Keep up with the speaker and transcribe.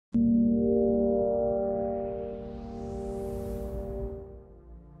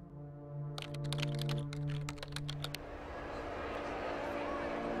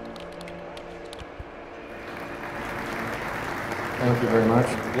Thank you very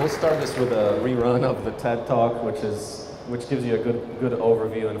much. We'll start this with a rerun of the TED Talk, which gives you a good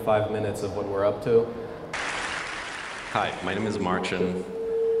overview in 5 minutes of what we're up to. Hi, my name is Marcin,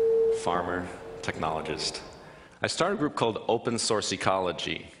 farmer, technologist. I started a group called Open Source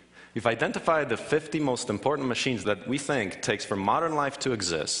Ecology. We've identified the 50 most important machines that we think takes for modern life to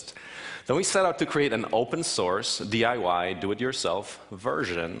exist. Then we set out to create an open source, DIY, do-it-yourself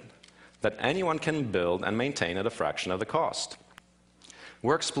version that anyone can build and maintain at a fraction of the cost.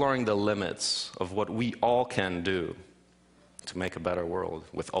 We're exploring the limits of what we all can do to make a better world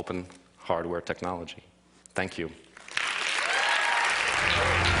with open hardware technology. Thank you.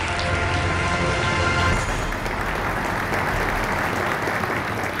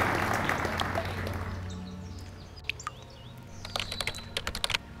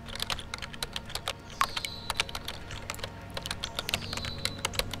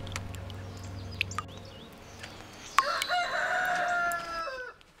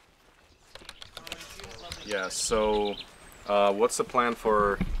 Yeah, so what's the plan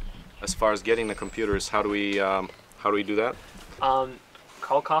for as far as getting the computers? How do we do that?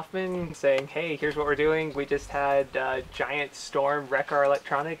 Call Kaufman saying, hey, here's what we're doing. We just had a giant storm wreck our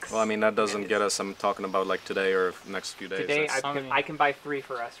electronics. Well, I mean, that doesn't get us, I'm talking about like today or next few days. Today, I can buy 3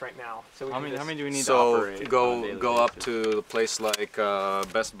 for us right now. So how many do we need to So operate? go up to a place like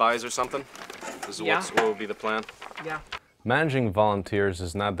Best Buys or something? What will be the plan? Yeah. Managing volunteers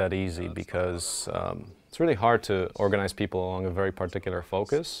is not that easy because it's really hard to organize people along a very particular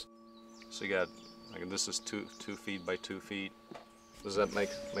focus. So you got, like, this is 2 feet by 2 feet. Does that make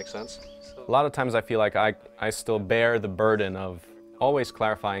sense? A lot of times I feel like I still bear the burden of always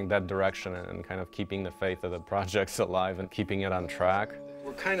clarifying that direction and kind of keeping the faith of the projects alive and keeping it on track.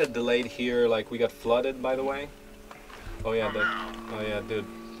 We're kind of delayed here, like we got flooded, by the way. Oh yeah, dude.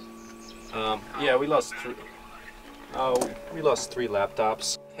 Yeah, we lost 3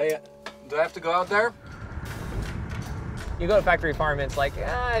 laptops. Hey, do I have to go out there? You go to factory farm and it's like,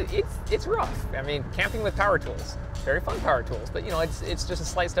 it's rough. I mean, camping with power tools. Very fun power tools, but you know, it's just a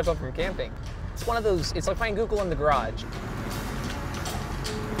slight step up from camping. It's one of those, it's like finding Google in the garage.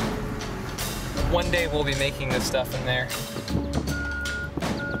 One day we'll be making this stuff in there.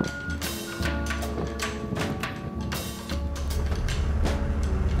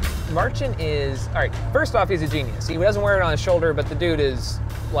 Marcin is, all right, first off, he's a genius. He doesn't wear it on his shoulder, but the dude is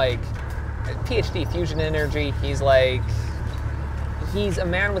like PhD fusion energy. He's a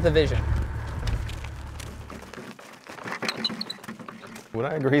man with a vision. Would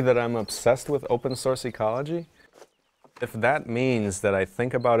I agree that I'm obsessed with open source ecology? If that means that I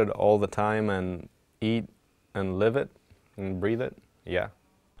think about it all the time and eat and live it and breathe it, yeah.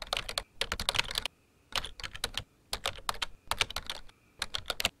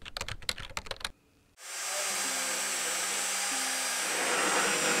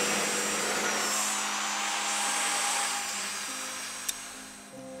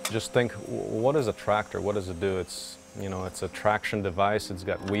 Just think, what is a tractor? What does it do? It's, you know, it's a traction device, it's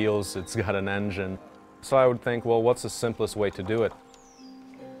got wheels, it's got an engine. So I would think, well, what's the simplest way to do it?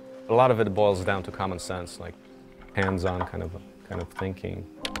 A lot of it boils down to common sense, like hands-on kind of thinking.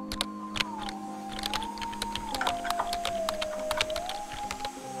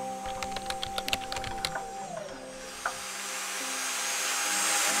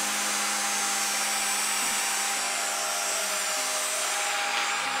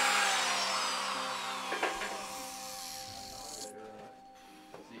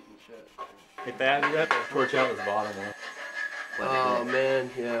 Hey, Thad, you got to torch out this bottom one. Oh man,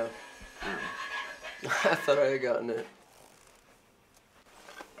 yeah. I thought I had gotten it.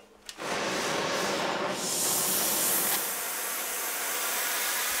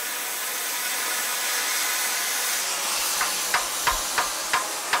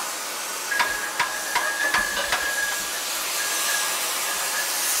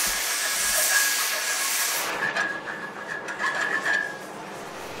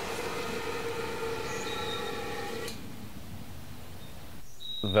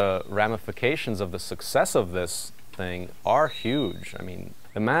 The ramifications of the success of this thing are huge. I mean,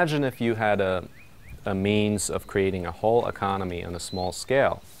 imagine if you had a means of creating a whole economy on a small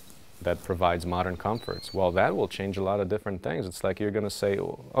scale that provides modern comforts. Well, that will change a lot of different things. It's like you're going to say,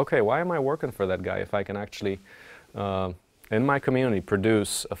 okay, why am I working for that guy if I can actually, in my community,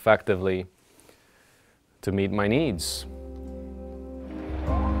 produce effectively to meet my needs?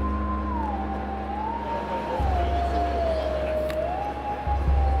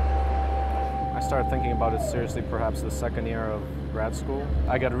 I started thinking about it seriously perhaps the second year of grad school.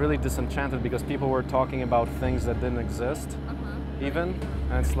 I got really disenchanted because people were talking about things that didn't exist even,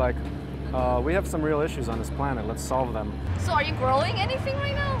 and it's like, We have some real issues on this planet. Let's solve them. So are you growing anything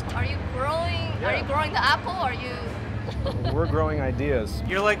right now? Are you growing? Yeah. Are you growing the apple? Are you? We're growing ideas.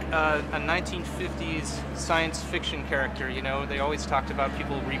 You're like a 1950s science fiction character, you know? They always talked about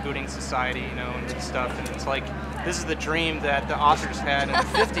people rebooting society, you know, and stuff. And it's like, this is the dream that the authors had in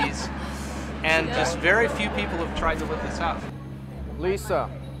the 50s. And just very few people have tried to live this out. Lisa,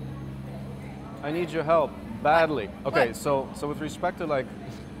 I need your help badly. Okay, so with respect to like,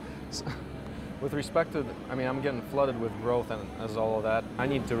 I mean, I'm getting flooded with growth and as all of that. I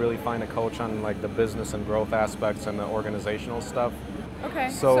need to really find a coach on like the business and growth aspects and the organizational stuff. Okay,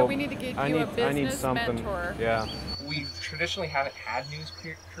 so we need to get you a business mentor. Yeah. We traditionally haven't had news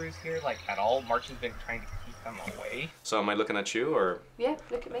crews here, like at all. Martin's been trying to keep them away. So am I looking at you or? Yeah,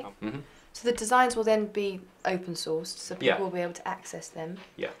 look at me. Oh, mm-hmm. So the designs will then be open sourced, so people Yeah. will be able to access them.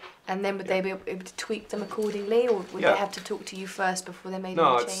 Yeah. And then would they be able to tweak them accordingly, or would Yeah. they have to talk to you first before they made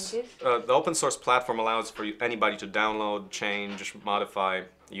No, any it's changes? the open source platform allows for anybody to download, change, modify,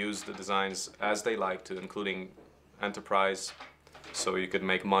 use the designs as they like to, including enterprise, so you could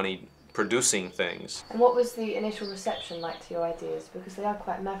make money producing things. And what was the initial reception like to your ideas? Because they are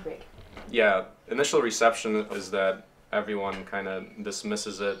quite maverick. Yeah, initial reception is that everyone kind of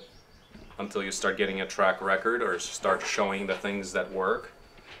dismisses it until you start getting a track record or start showing the things that work.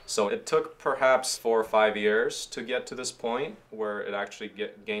 So it took perhaps 4 or 5 years to get to this point where it actually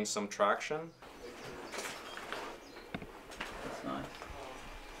gained some traction. That's nice.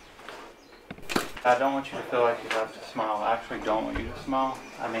 I don't want you to feel like you have to smile. I actually don't want you to smile.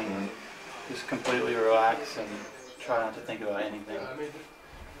 I mean, just completely relax and try not to think about anything.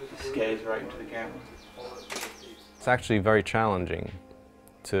 Just gaze right into the camera. It's actually very challenging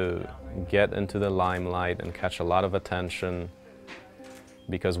to get into the limelight and catch a lot of attention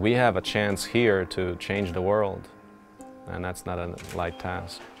because we have a chance here to change the world, and that's not a light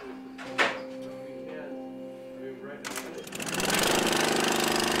task.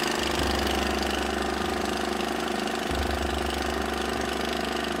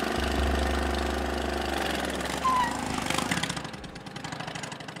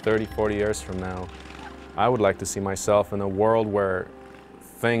 "30, 40 years from now, I would like to see myself in a world where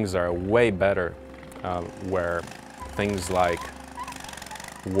things are way better, where things like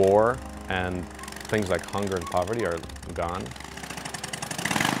war and things like hunger and poverty are gone.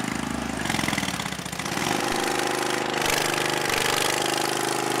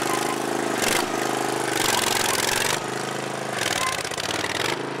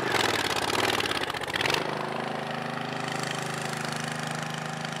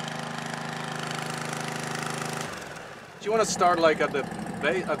 Do you want to start like at the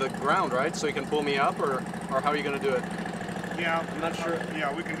ground, right? So you can pull me up, or how are you going to do it? Yeah, I'm not sure.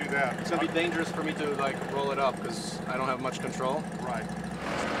 Yeah, we can do that. It's going to be dangerous for me to like roll it up because I don't have much control. Right.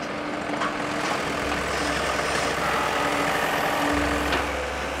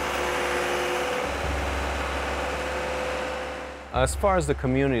 As far as the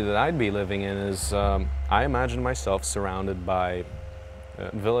community that I'd be living in is, I imagine myself surrounded by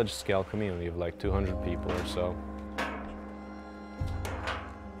a village-scale community of like 200 people or so.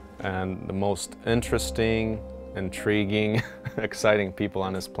 And the most interesting, intriguing, exciting people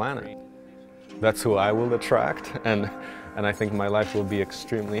on this planet. That's who I will attract, and I think my life will be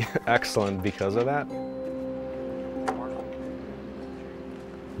extremely excellent because of that.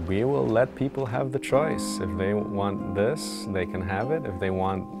 We will let people have the choice. If they want this, they can have it. If they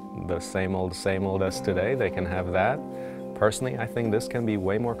want the same old as today, they can have that. Personally, I think this can be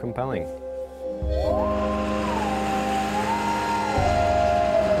way more compelling.